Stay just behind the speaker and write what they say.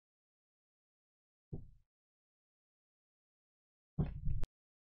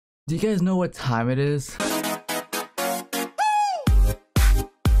Do you guys know what time it is?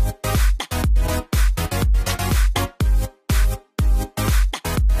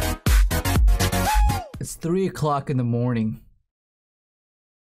 It's 3 o'clock in the morning.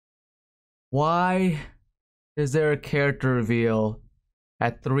 Why is there a character reveal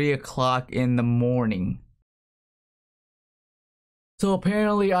at 3 o'clock in the morning? So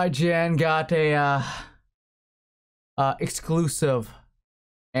apparently IGN got a exclusive,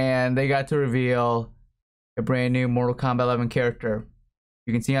 and they got to reveal a brand new Mortal Kombat 11 character.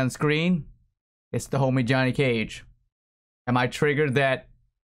 You can see on the screen, it's the homie Johnny Cage. Am I triggered that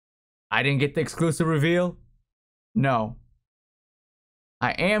I didn't get the exclusive reveal? No.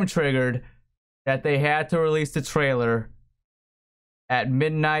 I am triggered that they had to release the trailer at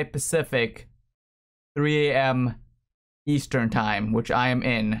midnight Pacific, 3 a.m. Eastern time, which I am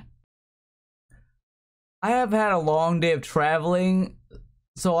in. I have had a long day of traveling,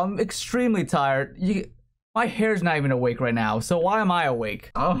 so I'm extremely tired. My hair's not even awake right now, so why am I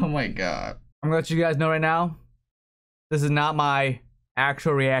awake? Oh my god. I'm gonna let you guys know right now, this is not my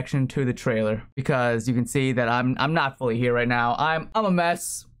actual reaction to the trailer, because you can see that I'm not fully here right now. I'm a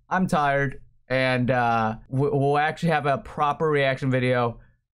mess. I'm tired, and we'll actually have a proper reaction video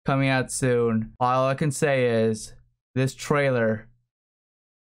coming out soon. All I can say is this trailer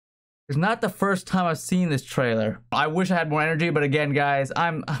is not the first time I've seen this trailer. I wish I had more energy, but again, guys,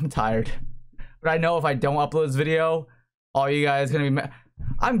 I'm tired. But I know if I don't upload this video, all you guys gonna be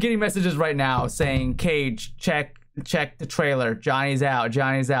I'm getting messages right now saying, Cage, check the trailer. Johnny's out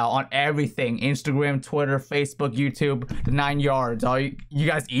on everything. Instagram, Twitter, Facebook, YouTube, the 9 yards. All you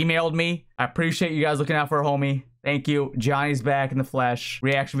guys emailed me. I appreciate you guys looking out for a homie. Thank you. Johnny's back in the flesh.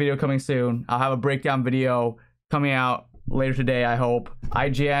 Reaction video coming soon. I'll have a breakdown video coming out later today, I hope.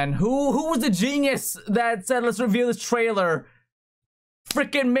 IGN, who was the genius that said let's reveal this trailer?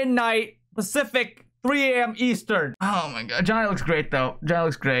 Freaking midnight Pacific, 3 a.m. Eastern. Oh my god, Johnny looks great though. Johnny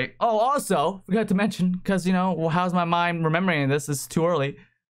looks great. Oh, also, forgot to mention, because you know, well, how's my mind remembering this? It's too early.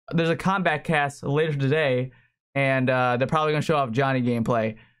 There's a combat cast later today, and they're probably gonna show off Johnny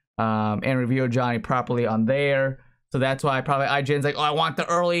gameplay and review Johnny properly on there. So that's why probably IGN's like, oh, I want the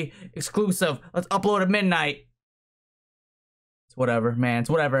early exclusive. Let's upload at midnight. It's whatever, man. It's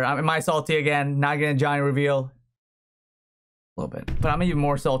whatever. Am I salty again? Not getting a Johnny reveal? A little bit. But I'm even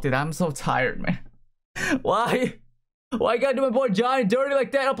more salty that I'm so tired, man. Why you gotta do my boy Johnny dirty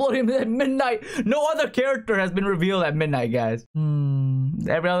like that? Upload him at midnight. No other character has been revealed at midnight, guys.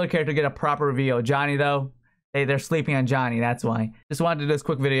 Every other character get a proper reveal. Johnny, though, they're sleeping on Johnny. That's why. Just wanted to do this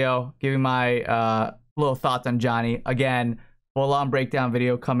quick video, giving my little thoughts on Johnny. Again, full-on breakdown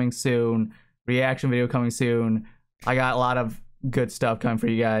video coming soon. Reaction video coming soon. I got a lot of good stuff coming for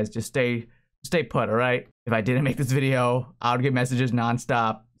you guys. Just stay put, all right? If I didn't make this video, I would get messages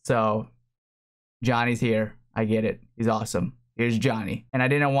nonstop. So Johnny's here. I get it. He's awesome. Here's Johnny. And I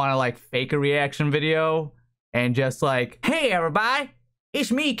didn't want to like fake a reaction video and just like, hey everybody,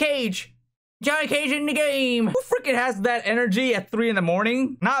 it's me, Cage. Johnny Cage in the game. Who freaking has that energy at 3 in the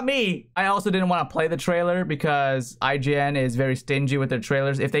morning? Not me. I also didn't want to play the trailer because IGN is very stingy with their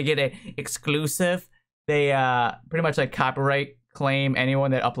trailers. If they get an exclusive, they pretty much like copyright claim anyone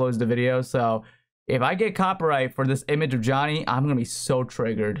that uploads the video. So if I get copyright for this image of Johnny, I'm gonna be so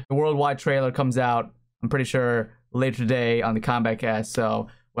triggered. The worldwide trailer comes out, I'm pretty sure, later today on the Combat Cast. So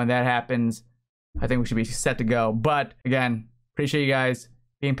when that happens, I think we should be set to go. But again, appreciate you guys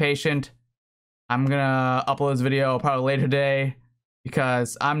being patient. I'm gonna upload this video probably later today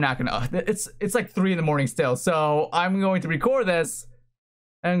because I'm not gonna. It's like 3 in the morning still. So I'm going to record this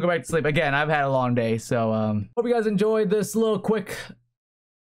and go back to sleep. Again, I've had a long day, so hope you guys enjoyed this little quick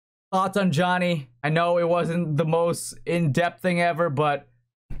thoughts on Johnny. I know it wasn't the most in-depth thing ever, but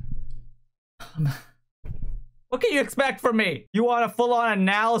what can you expect from me? You want a full-on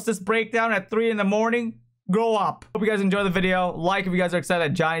analysis breakdown at 3 in the morning? Grow up. Hope you guys enjoyed the video. Like if you guys are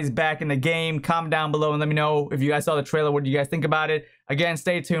excited that Johnny's back in the game. Comment down below and let me know if you guys saw the trailer. What do you guys think about it? Again,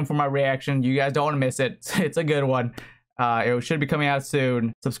 stay tuned for my reaction. You guys don't want to miss it. It's a good one. It should be coming out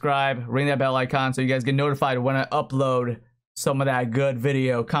soon. Subscribe, ring that bell icon so you guys get notified when I upload some of that good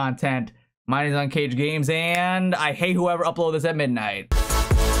video content. Mine is unCAGEDgamez, and I hate whoever uploaded this at midnight.